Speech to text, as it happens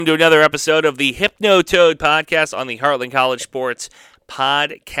To another episode of the Hypno Toad podcast on the Heartland College Sports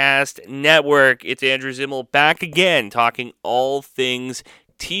Podcast Network. It's Andrew Zimmel back again talking all things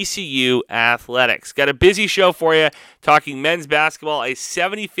TCU athletics. Got a busy show for you talking men's basketball, a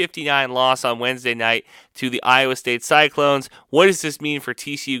 70-59 loss on Wednesday night to the Iowa State Cyclones. What does this mean for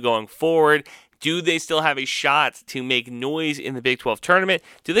TCU going forward? Do they still have a shot to make noise in the Big 12 tournament?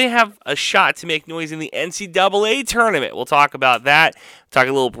 Do they have a shot to make noise in the NCAA tournament? We'll talk about that. Talk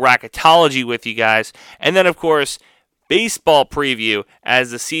a little bracketology with you guys. And then, of course, baseball preview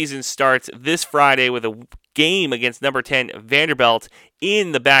as the season starts this Friday with a game against number 10 Vanderbilt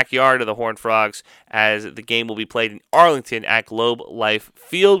in the backyard of the Horned Frogs, as the game will be played in Arlington at Globe Life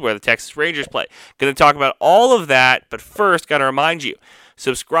Field where the Texas Rangers play. Going to talk about all of that, but first, got to remind you,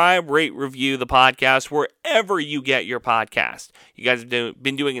 subscribe, rate, review the podcast wherever you get your podcast. You guys have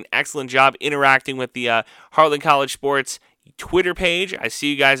been doing an excellent job interacting with the Heartland College Sports Twitter page. I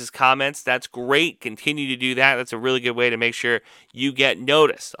see you guys' comments. That's great. Continue to do that. That's a really good way to make sure you get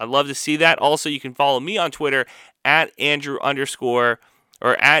noticed. I'd love to see that. Also, you can follow me on Twitter at Andrew _ Zimmel,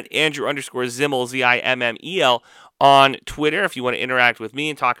 Zimmel, on Twitter if you want to interact with me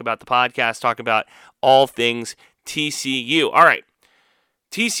and talk about the podcast, talk about all things TCU. All right.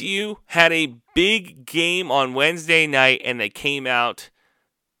 TCU had a big game on Wednesday night, and they came out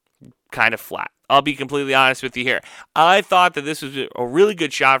kind of flat. I'll be completely honest with you here. I thought that this was a really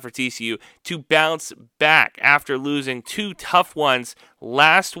good shot for TCU to bounce back after losing two tough ones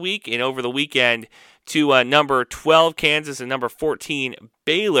last week and over the weekend to number 12 Kansas and number 14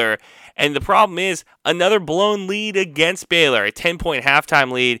 Baylor. And the problem is another blown lead against Baylor, a 10-point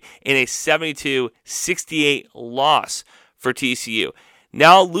halftime lead in a 72-68 loss for TCU.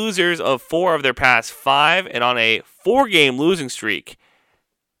 Now losers of 4 of their past 5 and on a 4-game losing streak.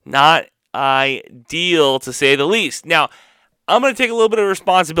 Not ideal, to say the least. Now, I'm going to take a little bit of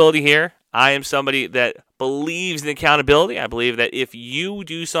responsibility here. I am somebody that believes in accountability. I believe that if you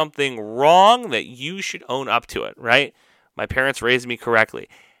do something wrong, that you should own up to it, right? My parents raised me correctly.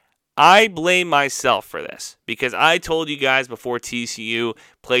 I blame myself for this because I told you guys before TCU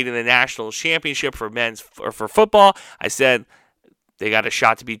played in the national championship for men's or for football, I said they got a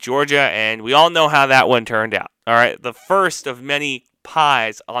shot to beat Georgia, and we all know how that one turned out. All right, the first of many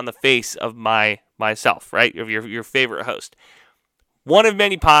pies on the face of myself, right? Of your favorite host. One of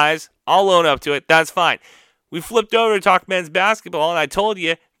many pies. I'll own up to it. That's fine. We flipped over to talk men's basketball, and I told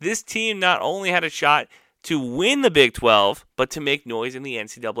you this team not only had a shot to win the Big 12, but to make noise in the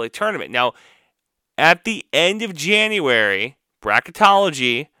NCAA tournament. Now, at the end of January,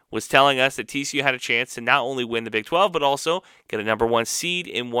 Bracketology was telling us that TCU had a chance to not only win the Big 12, but also get a number 1 seed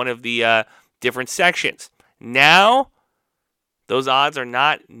in one of the different sections. Now, those odds are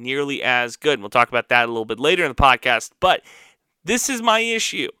not nearly as good. We'll talk about that a little bit later in the podcast, but this is my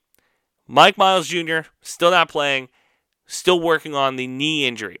issue. Mike Miles Jr., still not playing, still working on the knee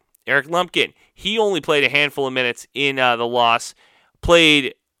injury. Eric Lumpkin, he only played a handful of minutes in the loss,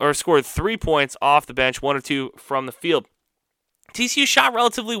 scored 3 points off the bench, 1 or 2 from the field. TCU shot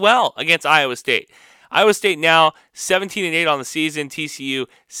relatively well against Iowa State. Iowa State now 17-8 on the season. TCU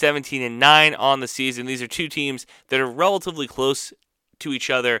 17-9 on the season. These are two teams that are relatively close to each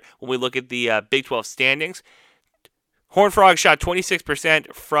other when we look at the Big 12 standings. Horned Frogs shot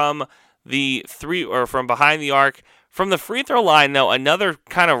 26% from the from behind the arc. From the free throw line, though, another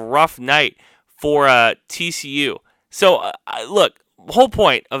kind of rough night for TCU. So, look, the whole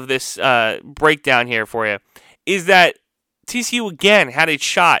point of this breakdown here for you is that TCU again had a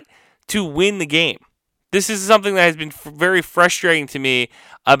shot to win the game. This is something that has been very frustrating to me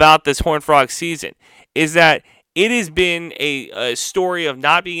about this Horned Frog season, is that it has been a story of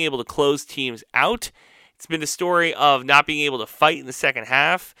not being able to close teams out. It's been the story of not being able to fight in the second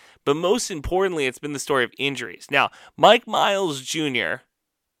half, but most importantly, it's been the story of injuries. Now, Mike Miles Jr.,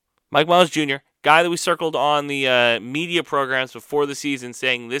 guy that we circled on the media programs before the season,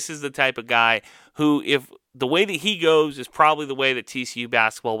 saying this is the type of guy who, if the way that he goes is probably the way that TCU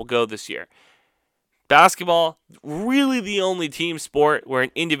basketball will go this year. Basketball, really the only team sport where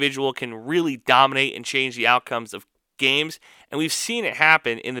an individual can really dominate and change the outcomes of games, and we've seen it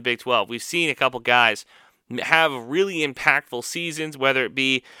happen in the Big 12. We've seen a couple guys have really impactful seasons, whether it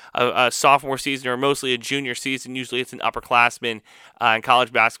be a sophomore season or mostly a junior season. Usually it's an upperclassman in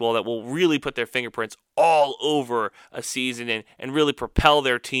college basketball that will really put their fingerprints all over a season and really propel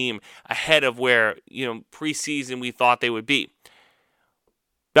their team ahead of where, preseason we thought they would be.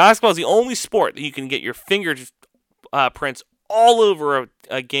 Basketball is the only sport that you can get your fingerprints all over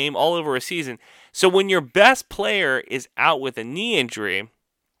a game, all over a season. So when your best player is out with a knee injury,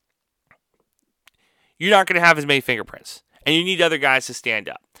 you're not going to have as many fingerprints. and you need other guys to stand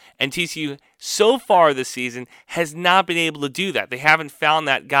up. And TCU, so far this season, has not been able to do that. They haven't found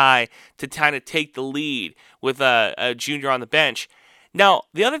that guy to kind of take the lead with a junior on the bench. Now,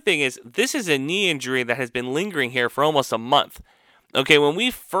 the other thing is, this is a knee injury that has been lingering here for almost a month. Okay, when we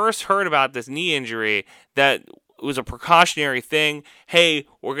first heard about this knee injury, that it was a precautionary thing. Hey,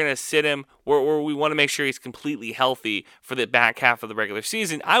 we're going to sit him. We want to make sure he's completely healthy for the back half of the regular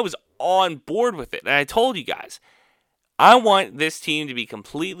season. I was on board with it. And I told you guys, I want this team to be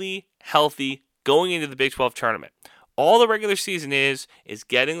completely healthy going into the Big 12 tournament. All the regular season is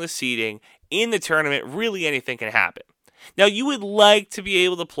getting the seeding. In the tournament, really anything can happen. Now, you would like to be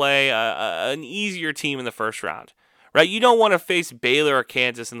able to play an easier team in the first round. Right? You don't want to face Baylor or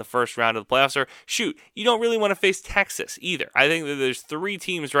Kansas in the first round of the playoffs, or shoot, you don't really want to face Texas either. I think that there's 3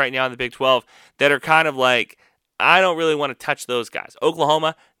 teams right now in the Big 12 that are kind of like, I don't really want to touch those guys.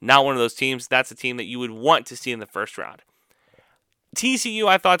 Oklahoma, not one of those teams. That's a team that you would want to see in the first round. TCU,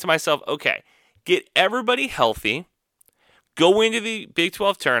 I thought to myself, okay, get everybody healthy, go into the Big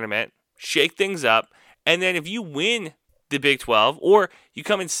 12 tournament, shake things up, and then if you win the Big 12, or you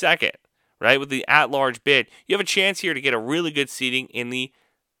come in second, right, with the at-large bid, you have a chance here to get a really good seeding in the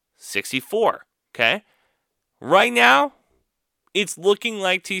 64, okay? Right now, it's looking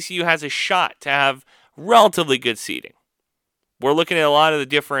like TCU has a shot to have relatively good seeding. We're looking at a lot of the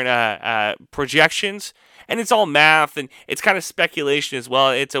different projections, and it's all math, and it's kind of speculation as well.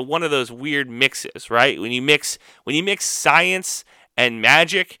 It's one of those weird mixes, right? When you mix science and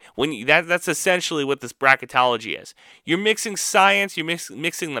magic, that's essentially what this bracketology is. You're mixing science, you're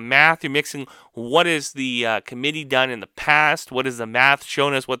mixing the math, you're mixing what is the committee done in the past, what is the math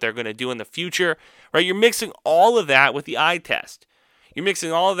showing us what they're going to do in the future, right? You're mixing all of that with the eye test. You're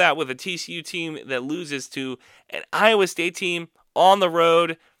mixing all of that with a TCU team that loses to an Iowa State team on the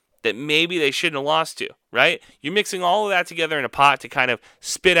road that maybe they shouldn't have lost to, right? You're mixing all of that together in a pot to kind of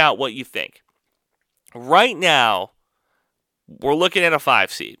spit out what you think. Right now, we're looking at a 5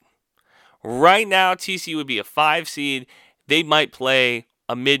 seed. Right now, TCU would be a 5 seed. They might play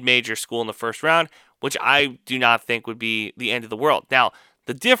a mid-major school in the first round, which I do not think would be the end of the world. Now,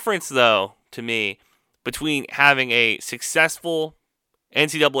 the difference, though, to me, between having a successful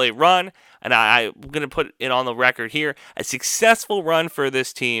NCAA run, and I'm going to put it on the record here, a successful run for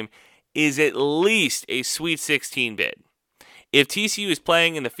this team is at least a Sweet 16 bid. If TCU is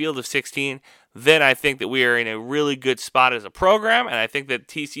playing in the field of 16, then I think that we are in a really good spot as a program, and I think that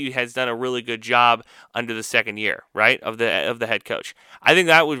TCU has done a really good job under the second year, right, of the head coach. I think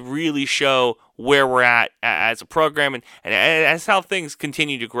that would really show where we're at as a program, and as how things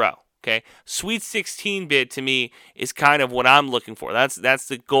continue to grow. Okay, Sweet 16 bid to me is kind of what I'm looking for. That's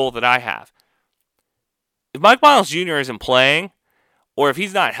the goal that I have. If Mike Miles Jr. isn't playing, or if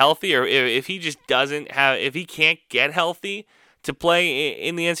he's not healthy, or if he just doesn't have, if he can't get healthy to play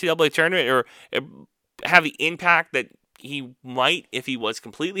in the NCAA tournament, or have the impact that he might if he was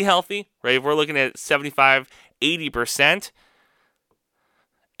completely healthy, right? If we're looking at 75, 80%,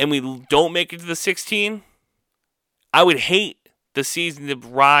 and we don't make it to the 16, I would hate the season to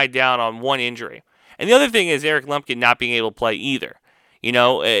ride down on one injury. And the other thing is Eric Lumpkin not being able to play either. You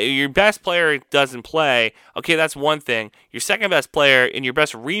know, your best player doesn't play. Okay, that's one thing. Your second best player and your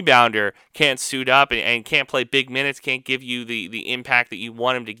best rebounder can't suit up and can't play big minutes, can't give you the impact that you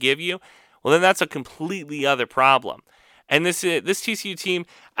want him to give you. Well, then that's a completely other problem. And this TCU team,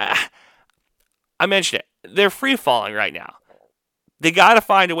 I mentioned it, they're free falling right now. They got to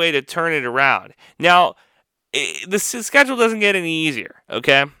find a way to turn it around. Now, the schedule doesn't get any easier,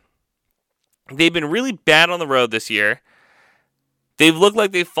 okay? They've been really bad on the road this year. They've looked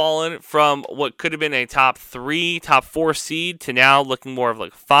like they've fallen from what could have been a top 3, top 4 seed to now looking more of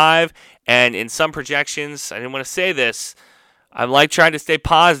like 5. And in some projections, I didn't want to say this, I'm like trying to stay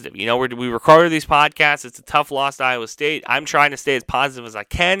positive. You know, we record these podcasts. It's a tough loss to Iowa State. I'm trying to stay as positive as I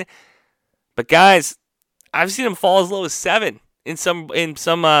can. But guys, I've seen them fall as low as 7 in some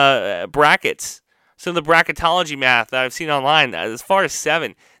brackets. Some of the bracketology math that I've seen online, as far as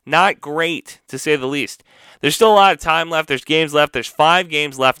 7. Not great, to say the least. There's still a lot of time left. There's games left. There's 5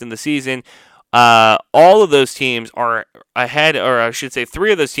 games left in the season. All of those teams are ahead, or I should say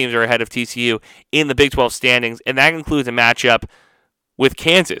 3 of those teams are ahead of TCU in the Big 12 standings, and that includes a matchup with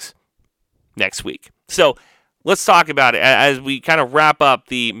Kansas next week. So let's talk about it as we kind of wrap up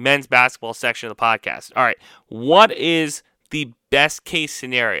the men's basketball section of the podcast. All right, what is the best case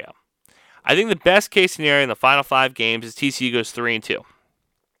scenario? I think the best case scenario in the final 5 games is TCU goes 3-2.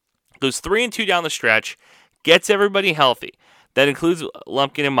 Goes 3-2 down the stretch, gets everybody healthy. That includes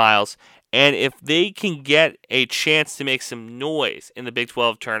Lumpkin and Miles, And if they can get a chance to make some noise in the Big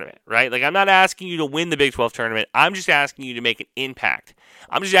 12 tournament, right? Like, I'm not asking you to win the Big 12 tournament. I'm just asking you to make an impact.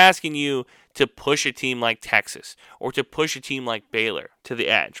 I'm just asking you to push a team like Texas or to push a team like Baylor to the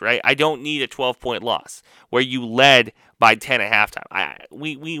edge, right? I don't need a 12-point loss where you led by 10 at halftime.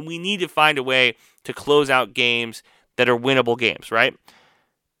 We need to find a way to close out games that are winnable games, right?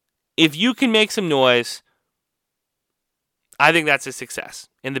 If you can make some noise, I think that's a success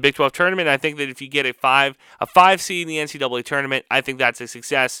in the Big 12 tournament. I think that if you get a five seed in the NCAA tournament, I think that's a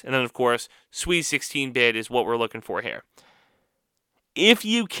success. And then, of course, Sweet 16 bid is what we're looking for here. If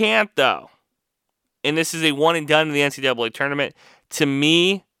you can't, though, and this is a one and done in the NCAA tournament, to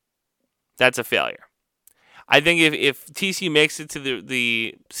me, that's a failure. I think if TCU makes it to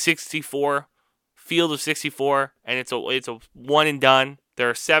the 64 field of 64, and it's a one and done,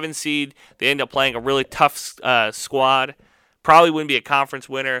 they're a 7 seed. They end up playing a really tough squad. Probably wouldn't be a conference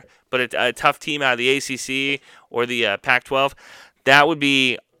winner, but a tough team out of the ACC or the Pac-12. That would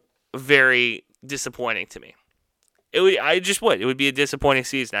be very disappointing to me. It would be a disappointing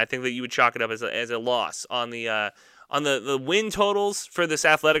season. I think that you would chalk it up as a loss on the win totals for this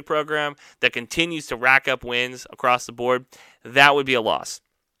athletic program that continues to rack up wins across the board. That would be a loss.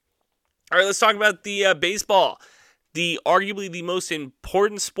 All right, let's talk about the baseball. Arguably the most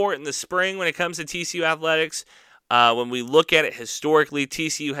important sport in the spring when it comes to TCU athletics. When we look at it historically,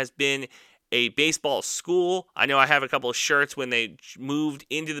 TCU has been a baseball school. I know I have a couple of shirts when they moved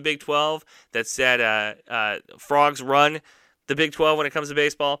into the Big 12 that said Frogs run the Big 12 when it comes to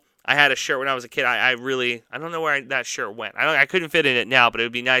baseball. I had a shirt when I was a kid. I don't know where that shirt went. I couldn't fit in it now, but it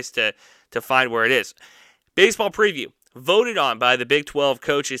would be nice to find where it is. Baseball preview. Voted on by the Big 12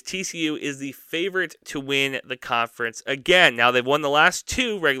 coaches, TCU is the favorite to win the conference again. Now, they've won the last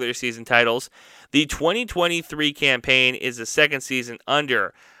 2 regular season titles. The 2023 campaign is the second season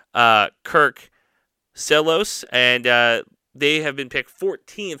under Kirk Selos, and they have been picked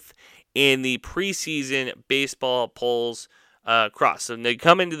 14th in the preseason baseball polls cross. So they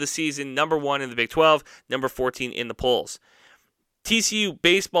come into the season number 1 in the Big 12, number 14 in the polls. TCU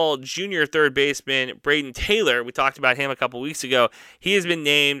baseball junior third baseman Braden Taylor, we talked about him a couple weeks ago. He has been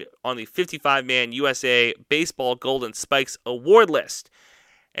named on the 55-man USA Baseball Golden Spikes award list.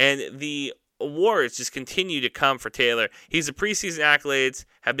 And the awards just continue to come for Taylor. His preseason accolades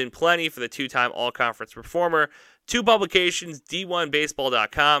have been plenty for the 2-time all-conference performer. 2 publications,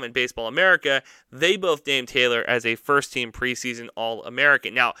 D1Baseball.com and Baseball America, they both named Taylor as a first-team preseason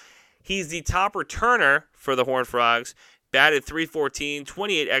All-American. Now, he's the top returner for the Horned Frogs, batted .314,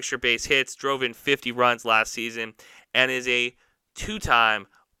 28 extra base hits, drove in 50 runs last season, and is a 2-time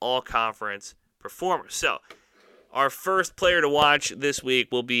all-conference performer. So, our first player to watch this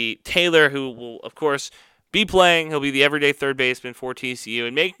week will be Taylor, who will, of course, be playing. He'll be the everyday third baseman for TCU,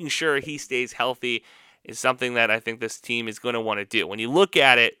 and making sure he stays healthy is something that I think this team is going to want to do. When you look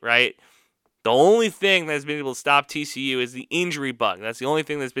at it, right, the only thing that's been able to stop TCU is the injury bug. That's the only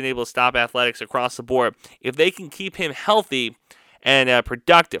thing that's been able to stop athletics across the board. If they can keep him healthy and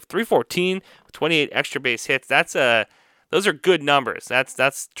productive, .314, 28 extra base hits, those are good numbers. That's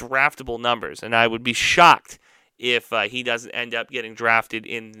draftable numbers, and I would be shocked if he doesn't end up getting drafted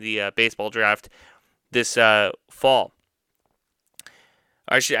in the baseball draft this fall.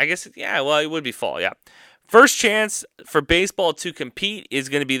 Or I guess, yeah, well, it would be fall, yeah. First chance for baseball to compete is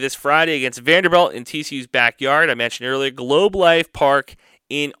going to be this Friday against Vanderbilt in TCU's backyard. I mentioned earlier, Globe Life Park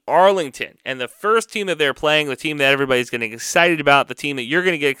in Arlington. And the first team that they're playing, the team that everybody's going to get excited about, the team that you're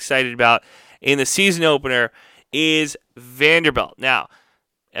going to get excited about in the season opener is Vanderbilt. Now,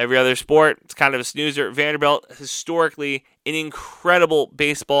 every other sport, it's kind of a snoozer. Vanderbilt, historically, an incredible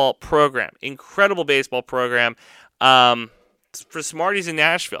baseball program. For Smarties in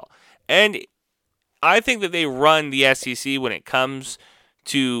Nashville. And I think that they run the SEC when it comes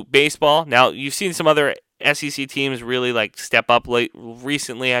to baseball. Now, you've seen some other SEC teams really step up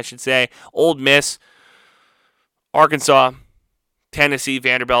recently, I should say. Ole Miss, Arkansas, Tennessee,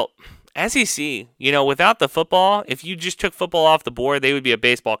 Vanderbilt. SEC, without the football, if you just took football off the board, they would be a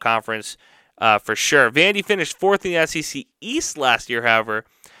baseball conference for sure. Vandy finished 4th in the SEC East last year, however.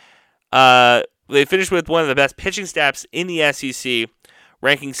 They finished with one of the best pitching stats in the SEC,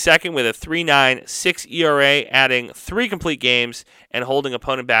 ranking 2nd with a 3.96 ERA, adding 3 complete games and holding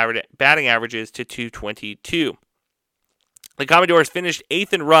opponent batting averages to .222. The Commodores finished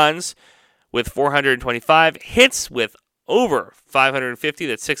 8th in runs with 425, hits with over 550,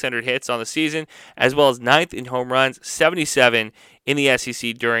 that's 600 hits on the season, as well as 9th in home runs, 77 in the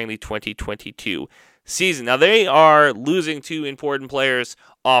SEC during the 2022 season. Now, they are losing 2 important players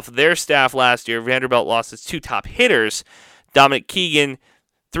off their staff last year. Vanderbilt lost its 2 top hitters, Dominic Keegan,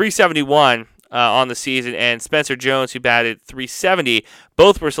 .371 on the season, and Spencer Jones, who batted .370.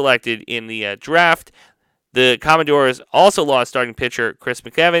 Both were selected in the draft. The Commodores also lost starting pitcher Chris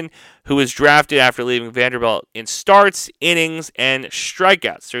McEvan, who was drafted after leaving Vanderbilt in starts, innings, and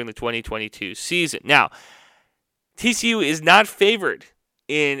strikeouts during the 2022 season. Now, TCU is not favored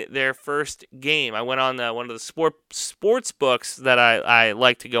in their first game. I went on one of the sports books that I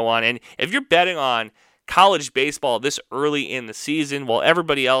like to go on, and if you're betting on college baseball this early in the season, while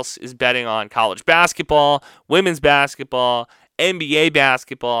everybody else is betting on college basketball, women's basketball, NBA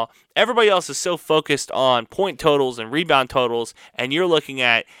basketball, everybody else is so focused on point totals and rebound totals, and you're looking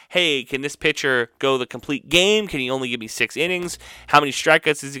at, hey, can this pitcher go the complete game? Can he only give me 6 innings? How many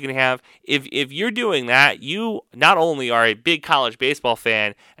strikeouts is he going to have? If you're doing that, you not only are a big college baseball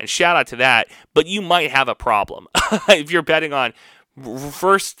fan, and shout out to that, but you might have a problem if you're betting on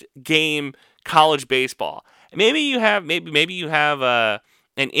first game college baseball. Maybe you have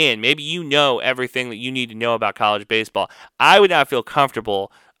an in. Maybe you know everything that you need to know about college baseball. I would not feel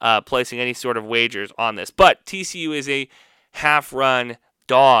comfortable placing any sort of wagers on this. But TCU is a half-run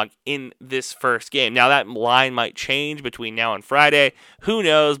dog in this first game. Now, that line might change between now and Friday. Who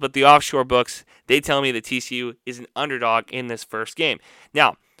knows? But the offshore books, they tell me that TCU is an underdog in this first game.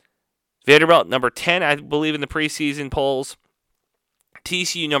 Now, Vanderbilt, number 10, I believe, in the preseason polls.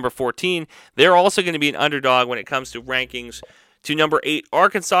 TCU, number 14. They're also going to be an underdog when it comes to rankings to number 8,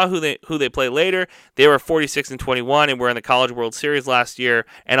 Arkansas, who they play later. They were 46-21 and were in the College World Series last year.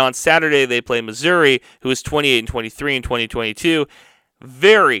 And on Saturday, they play Missouri, who is 28-23 in 2022.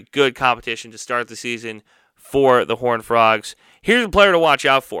 Very good competition to start the season for the Horned Frogs. Here's a player to watch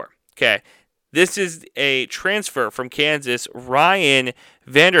out for. Okay, this is a transfer from Kansas. Ryan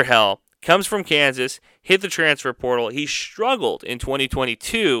Vanderhel comes from Kansas, hit the transfer portal. He struggled in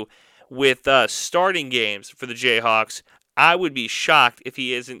 2022 with starting games for the Jayhawks. I would be shocked if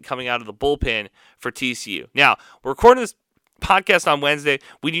he isn't coming out of the bullpen for TCU. Now, we're recording this podcast on Wednesday.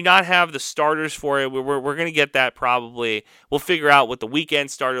 We do not have the starters for it. We're going to get that probably. We'll figure out what the weekend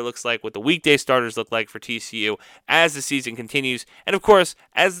starter looks like, what the weekday starters look like for TCU as the season continues. And, of course,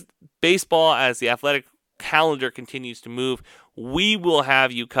 as baseball, as the athletic calendar continues to move, we will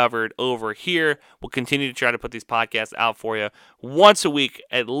have you covered over here. We'll continue to try to put these podcasts out for you once a week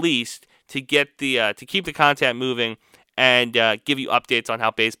at least to get to keep the content moving and give you updates on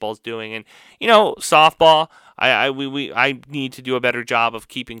how baseball's doing. And, softball, I need to do a better job of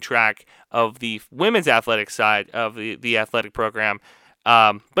keeping track of the women's athletic side of the athletic program.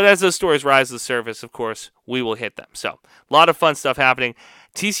 But as those stories rise to the surface, of course, we will hit them. So, a lot of fun stuff happening.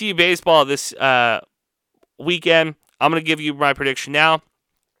 TCU baseball this weekend. I'm going to give you my prediction now.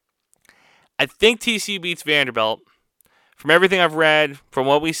 I think TCU beats Vanderbilt. From everything I've read, from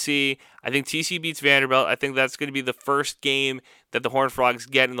what we see, I think TCU beats Vanderbilt. I think that's going to be the first game that the Horned Frogs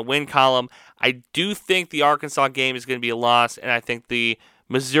get in the win column. I do think the Arkansas game is going to be a loss, and I think the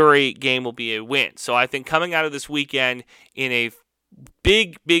Missouri game will be a win. So I think coming out of this weekend in a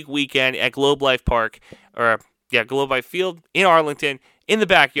big weekend at Globe Life Park, Globe Life Field in Arlington, in the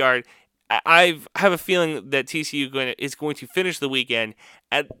backyard, I have a feeling that TCU is going to finish the weekend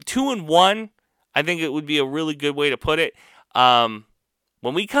at 2-1. I think it would be a really good way to put it. When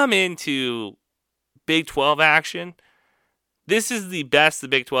we come into Big 12 action, this is the best the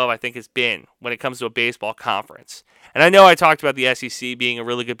Big 12, I think, has been when it comes to a baseball conference. And I know I talked about the SEC being a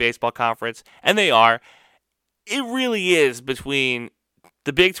really good baseball conference, and they are. It really is between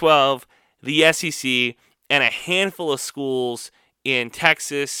the Big 12, the SEC, and a handful of schools in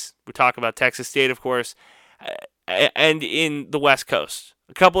Texas. We talk about Texas State, of course, and in the West Coast.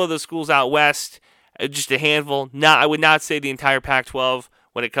 A couple of the schools out west, just a handful. I would not say the entire Pac-12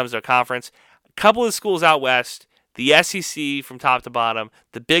 when it comes to a conference. A couple of schools out west, the SEC from top to bottom,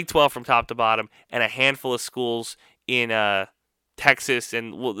 the Big 12 from top to bottom, and a handful of schools in Texas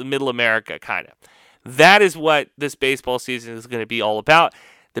and the Middle America, kind of. That is what this baseball season is going to be all about.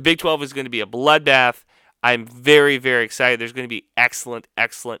 The Big 12 is going to be a bloodbath. I'm very, very excited. There's going to be excellent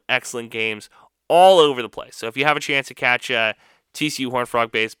games all over the place. So if you have a chance to catch TCU Horned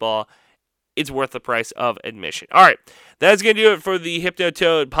Frog baseball, it's worth the price of admission. All right, that's going to do it for the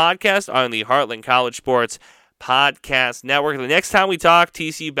Hypnotoad podcast on the Heartland College Sports Podcast Network. The next time we talk,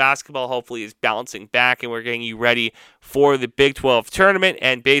 TCU basketball hopefully is bouncing back, and we're getting you ready for the Big 12 tournament,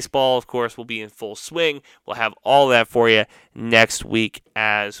 and baseball, of course, will be in full swing. We'll have all that for you next week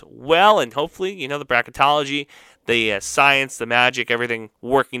as well, and hopefully, the bracketology, the science, the magic, everything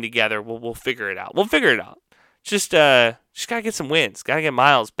working together. We'll figure it out. Just gotta get some wins. Gotta get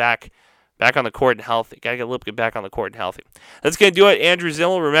Miles back on the court and healthy. Gotta get Lipkin back on the court and healthy. That's gonna do it. Andrew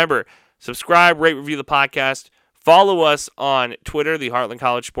Zimmel. Remember, subscribe, rate, review the podcast. Follow us on Twitter, the Heartland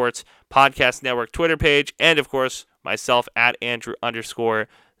College Sports Podcast Network Twitter page, and, of course, myself at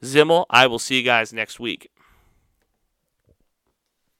Andrew_Zimmel. I will see you guys next week.